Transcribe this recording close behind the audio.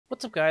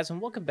What's up guys, and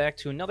welcome back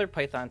to another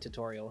Python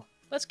tutorial.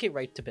 Let's get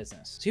right to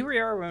business. So here we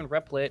are, we're in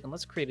replit, and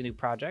let's create a new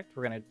project.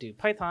 We're going to do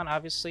Python,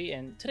 obviously,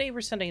 and today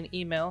we're sending an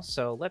email,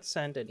 so let's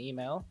send an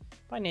email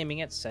by naming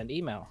it send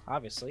email,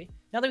 obviously.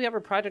 Now that we have our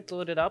project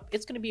loaded up,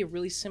 it's going to be a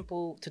really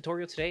simple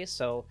tutorial today,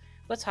 so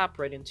let's hop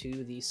right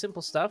into the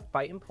simple stuff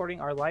by importing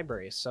our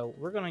libraries. So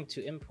we're going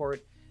to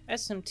import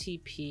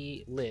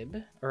SMTP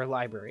lib, or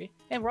library,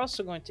 and we're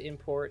also going to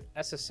import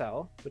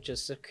SSL, which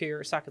is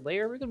secure socket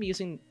layer. We're going to be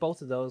using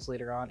both of those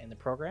later on in the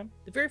program.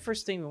 The very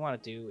first thing we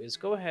want to do is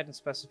go ahead and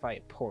specify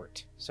a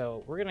port.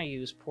 So we're going to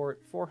use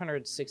port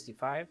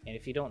 465, and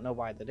if you don't know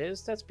why that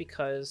is, that's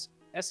because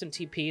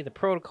SMTP, the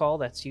protocol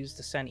that's used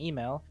to send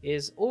email,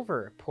 is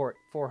over port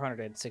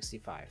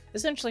 465.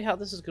 Essentially how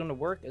this is going to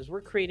work is we're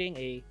creating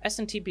a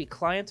SMTP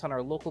client on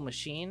our local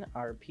machine,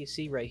 our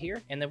PC right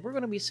here, and then we're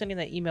going to be sending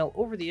that email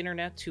over the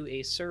internet to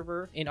a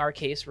server. In our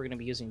case, we're going to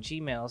be using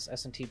Gmail's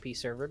SMTP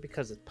server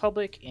because it's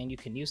public and you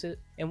can use it.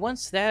 And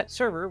once that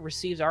server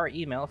receives our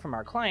email from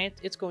our client,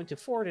 it's going to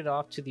forward it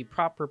off to the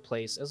proper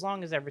place as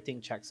long as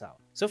everything checks out.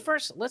 So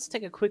first, let's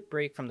take a quick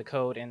break from the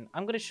code, and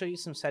I'm going to show you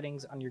some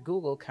settings on your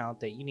Google account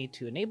that you need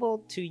to enable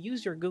to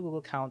use your Google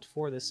account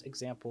for this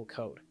example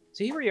code.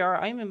 So here we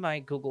are, I'm in my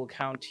Google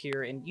account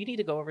here, and you need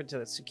to go over to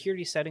the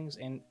security settings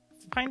and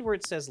find where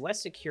it says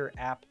less secure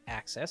app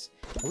access.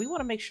 And we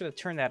want to make sure to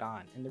turn that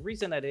on. And the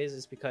reason that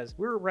is because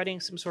we're writing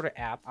some sort of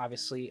app,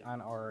 obviously,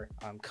 on our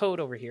code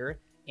over here.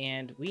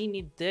 And we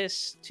need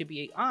this to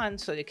be on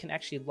so it can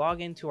actually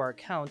log into our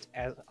account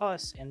as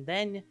us and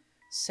then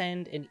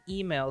send an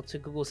email to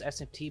Google's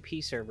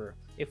SMTP server.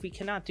 If we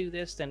cannot do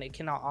this, then it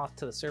cannot auth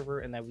to the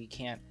server and then we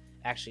can't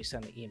actually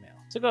send the email.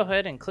 So go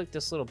ahead and click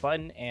this little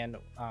button and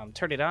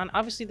turn it on.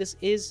 Obviously this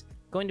is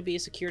going to be a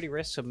security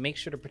risk, so make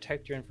sure to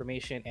protect your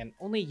information and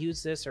only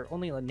use this or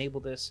only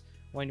enable this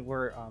when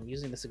we're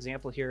using this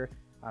example here.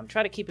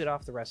 Try to keep it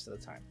off the rest of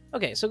the time.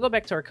 Okay, so go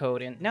back to our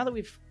code, and now that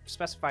we've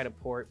specified a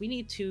port, we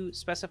need to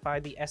specify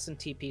the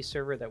SMTP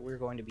server that we're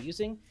going to be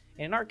using.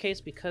 And in our case,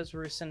 because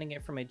we're sending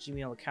it from a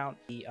Gmail account,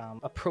 the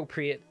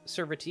appropriate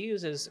server to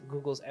use is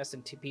Google's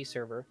SMTP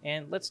server,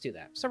 and let's do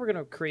that. So we're going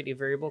to create a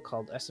variable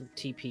called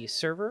SMTP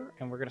server,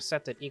 and we're going to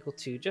set that equal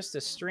to just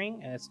a string,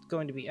 and it's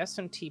going to be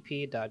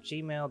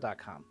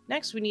smtp.gmail.com.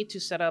 Next, we need to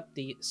set up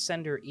the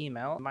sender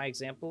email. In my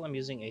example, I'm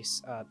using a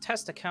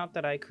test account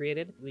that I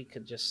created. We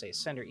could just say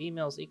sender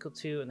email is equal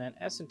to, and then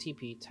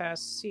smtp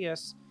test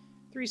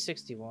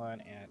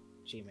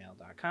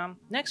cs361@gmail.com.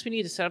 Next, we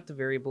need to set up the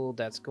variable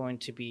that's going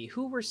to be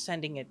who we're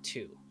sending it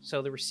to, so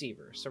the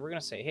receiver. So we're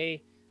going to say,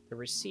 hey, the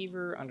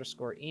receiver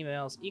underscore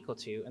emails equal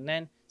to, and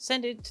then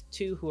send it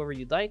to whoever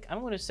you'd like.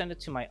 I'm going to send it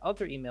to my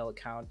other email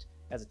account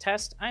as a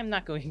test. I'm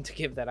not going to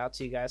give that out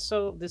to you guys,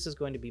 so this is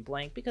going to be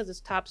blank because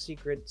it's top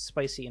secret,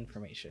 spicy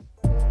information.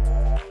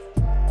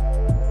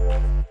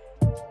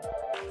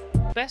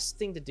 Best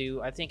thing to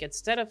do, I think,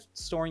 instead of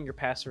storing your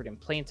password in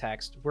plain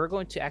text, we're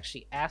going to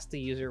actually ask the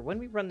user when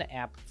we run the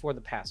app for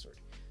the password.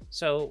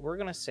 So we're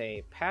going to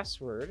say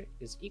password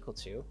is equal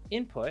to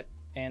input,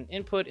 and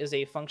input is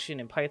a function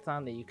in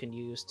Python that you can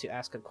use to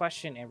ask a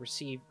question and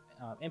receive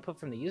input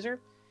from the user.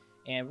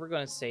 And we're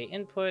going to say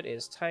input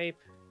is type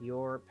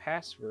your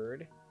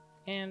password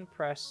and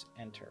press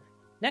enter.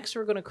 Next,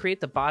 we're going to create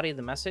the body of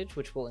the message,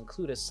 which will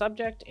include a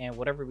subject and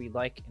whatever we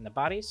like in the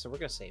body. So we're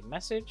going to say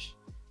message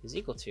is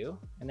equal to,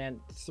 and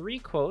then 3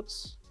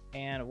 quotes,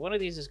 and one of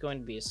these is going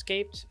to be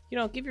escaped. You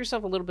know, give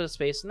yourself a little bit of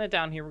space, and then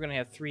down here we're going to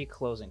have 3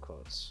 closing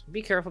quotes.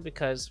 Be careful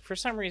because for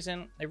some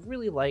reason it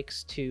really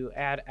likes to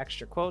add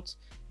extra quotes,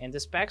 and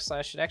this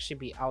backslash should actually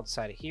be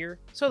outside of here.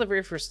 So the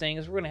very first thing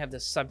is we're going to have the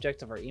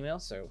subject of our email.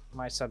 So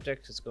my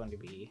subject is going to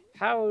be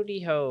howdy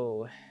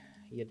ho,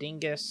 ya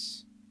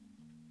dingus,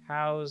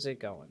 how's it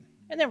going?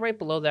 And then right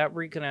below that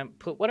we're going to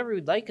put whatever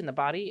we'd like in the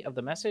body of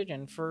the message,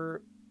 and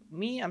for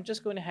me I'm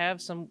just going to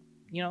have some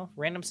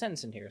random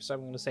sentence in here. So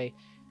I'm going to say,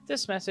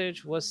 this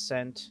message was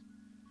sent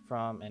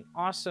from an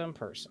awesome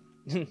person.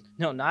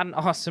 No, not an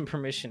awesome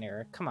permission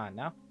error. Come on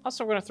now.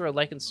 Also, we're going to throw a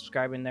like and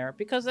subscribe in there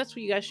because that's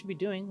what you guys should be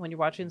doing when you're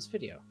watching this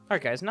video. All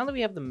right, guys, now that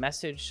we have the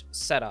message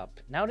set up,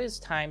 now it is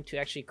time to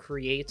actually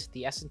create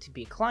the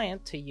SMTP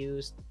client to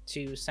use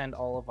to send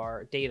all of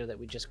our data that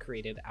we just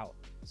created out.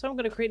 So I'm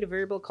going to create a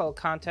variable called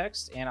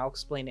context, and I'll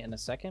explain it in a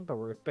second, but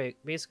we're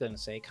basically going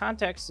to say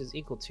context is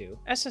equal to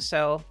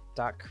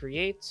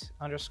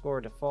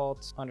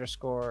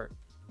ssl.create_default_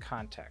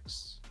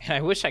 context. And I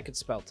wish I could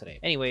spell today.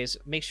 Anyways,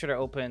 make sure to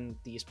open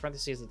these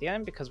parentheses at the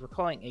end because we're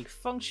calling a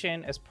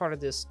function as part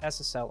of this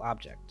SSL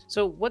object.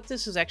 So what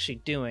this is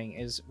actually doing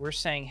is we're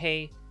saying,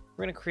 hey,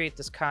 we're going to create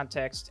this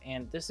context,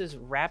 and this is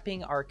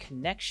wrapping our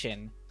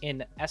connection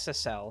in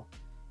SSL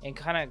and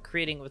kind of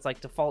creating with like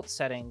default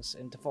settings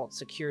and default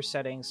secure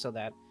settings so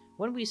that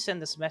when we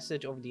send this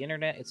message over the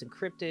internet, it's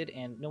encrypted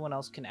and no one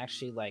else can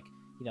actually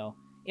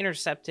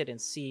intercept it and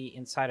see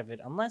inside of it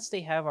unless they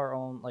have our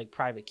own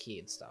private key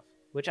and stuff,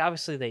 which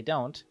obviously they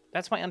don't.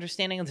 That's my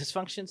understanding of this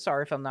function.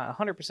 Sorry if I'm not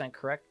 100%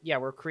 correct. Yeah,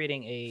 we're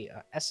creating a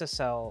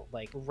SSL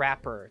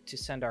wrapper to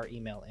send our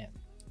email in.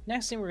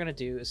 Next thing we're going to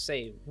do is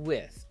say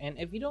with. And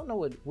if you don't know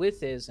what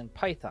with is in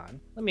Python,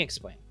 let me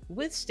explain.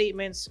 With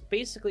statements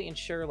basically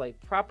ensure like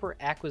proper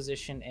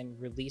acquisition and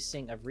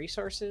releasing of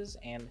resources,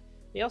 and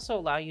they also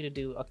allow you to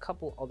do a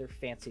couple other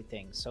fancy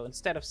things. So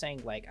instead of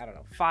saying like, I don't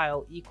know,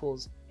 file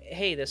equals,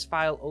 hey, this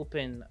file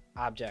open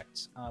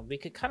object, we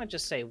could kind of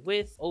just say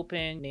with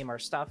open, name our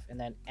stuff, and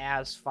then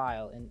as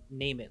file and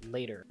name it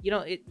later. You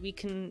know, we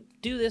can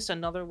do this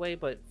another way,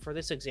 but for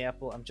this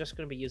example, I'm just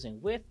going to be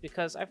using with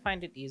because I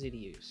find it easy to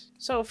use.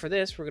 So for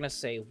this, we're going to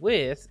say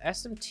with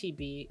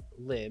SMTP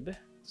lib,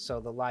 so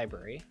the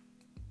library,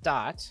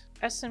 dot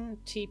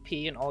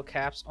SMTP in all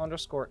caps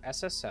underscore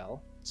SSL.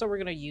 So we're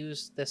going to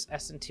use this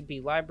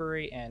SMTP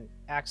library and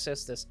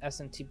access this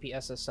SMTP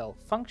SSL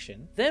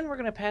function. Then we're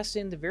going to pass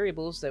in the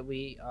variables that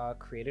we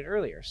created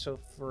earlier. So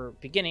for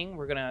beginning,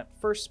 we're going to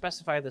first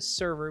specify the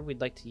server we'd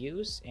like to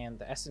use, and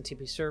the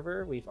SMTP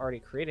server we've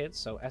already created,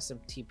 so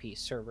SMTP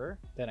server,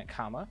 then a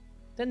comma.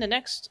 Then the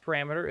next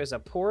parameter is a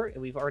port,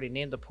 and we've already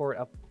named the port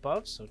up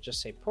above, so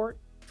just say port.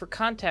 For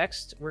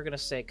context, we're going to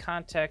say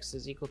context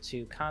is equal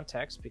to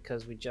context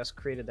because we just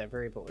created that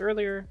variable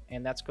earlier,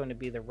 and that's going to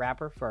be the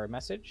wrapper for our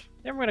message.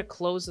 Then we're going to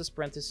close this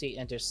parenthesis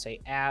and just say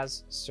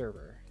as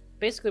server.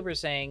 Basically, we're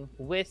saying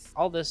with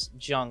all this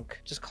junk,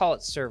 just call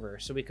it server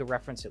so we could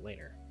reference it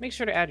later. Make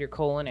sure to add your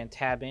colon and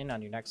tab in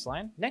on your next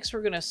line. Next,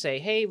 we're going to say,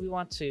 hey, we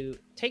want to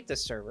take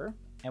this server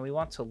and we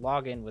want to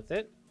log in with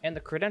it. And the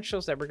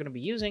credentials that we're going to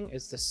be using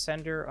is the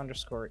sender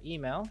underscore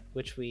email,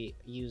 which we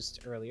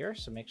used earlier.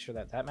 So make sure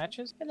that that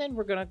matches. And then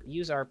we're going to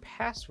use our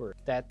password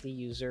that the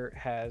user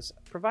has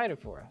provided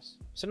for us.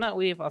 So now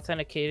we've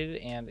authenticated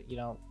and,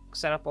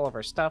 set up all of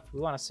our stuff. We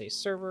want to say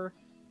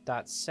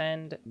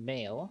server.send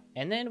mail.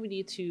 And then we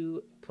need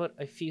to put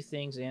a few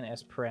things in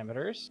as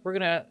parameters. We're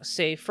going to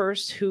say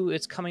first who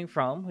it's coming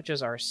from, which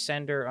is our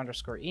sender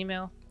underscore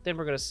email. Then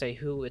we're going to say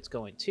who it's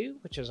going to,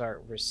 which is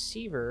our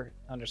receiver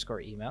underscore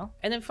email.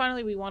 And then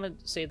finally, we want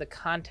to say the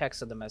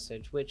context of the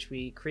message, which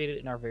we created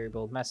in our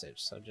variable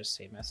message. So just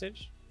say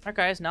message. All right,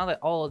 guys, now that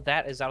all of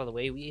that is out of the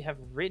way, we have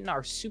written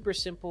our super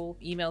simple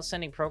email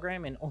sending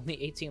program in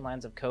only 18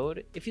 lines of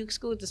code. If you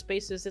exclude the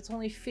spaces, it's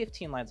only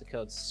 15 lines of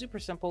code. It's super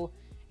simple.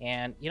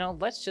 And,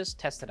 let's just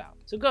test it out.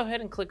 So go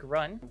ahead and click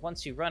run.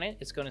 Once you run it,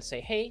 it's going to say,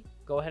 hey,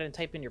 go ahead and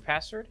type in your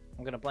password.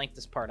 I'm going to blank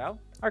this part out.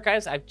 All right,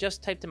 guys, I've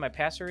just typed in my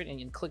password and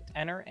you clicked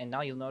enter. And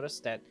now you'll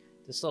notice that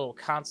this little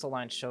console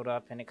line showed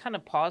up and it kind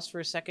of paused for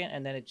a second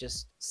and then it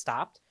just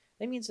stopped.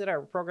 That means that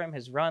our program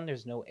has run.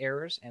 There's no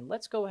errors. And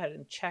let's go ahead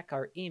and check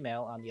our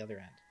email on the other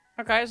end.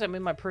 All right, guys, I'm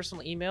in my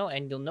personal email,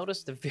 and you'll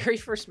notice the very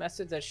first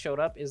message that showed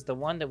up is the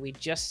one that we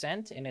just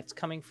sent, and it's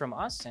coming from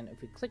us. And if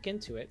we click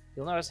into it,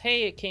 you'll notice,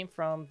 hey, it came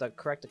from the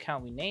correct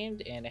account we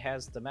named, and it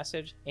has the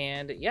message.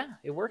 And yeah,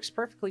 it works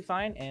perfectly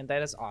fine, and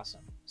that is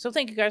awesome. So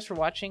thank you guys for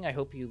watching. I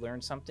hope you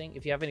learned something.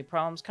 If you have any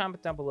problems,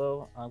 comment down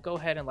below. Go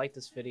ahead and like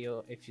this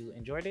video if you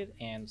enjoyed it,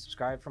 and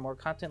subscribe for more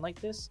content like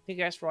this. Thank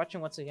you guys for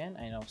watching once again,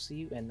 and I'll see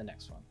you in the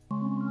next one.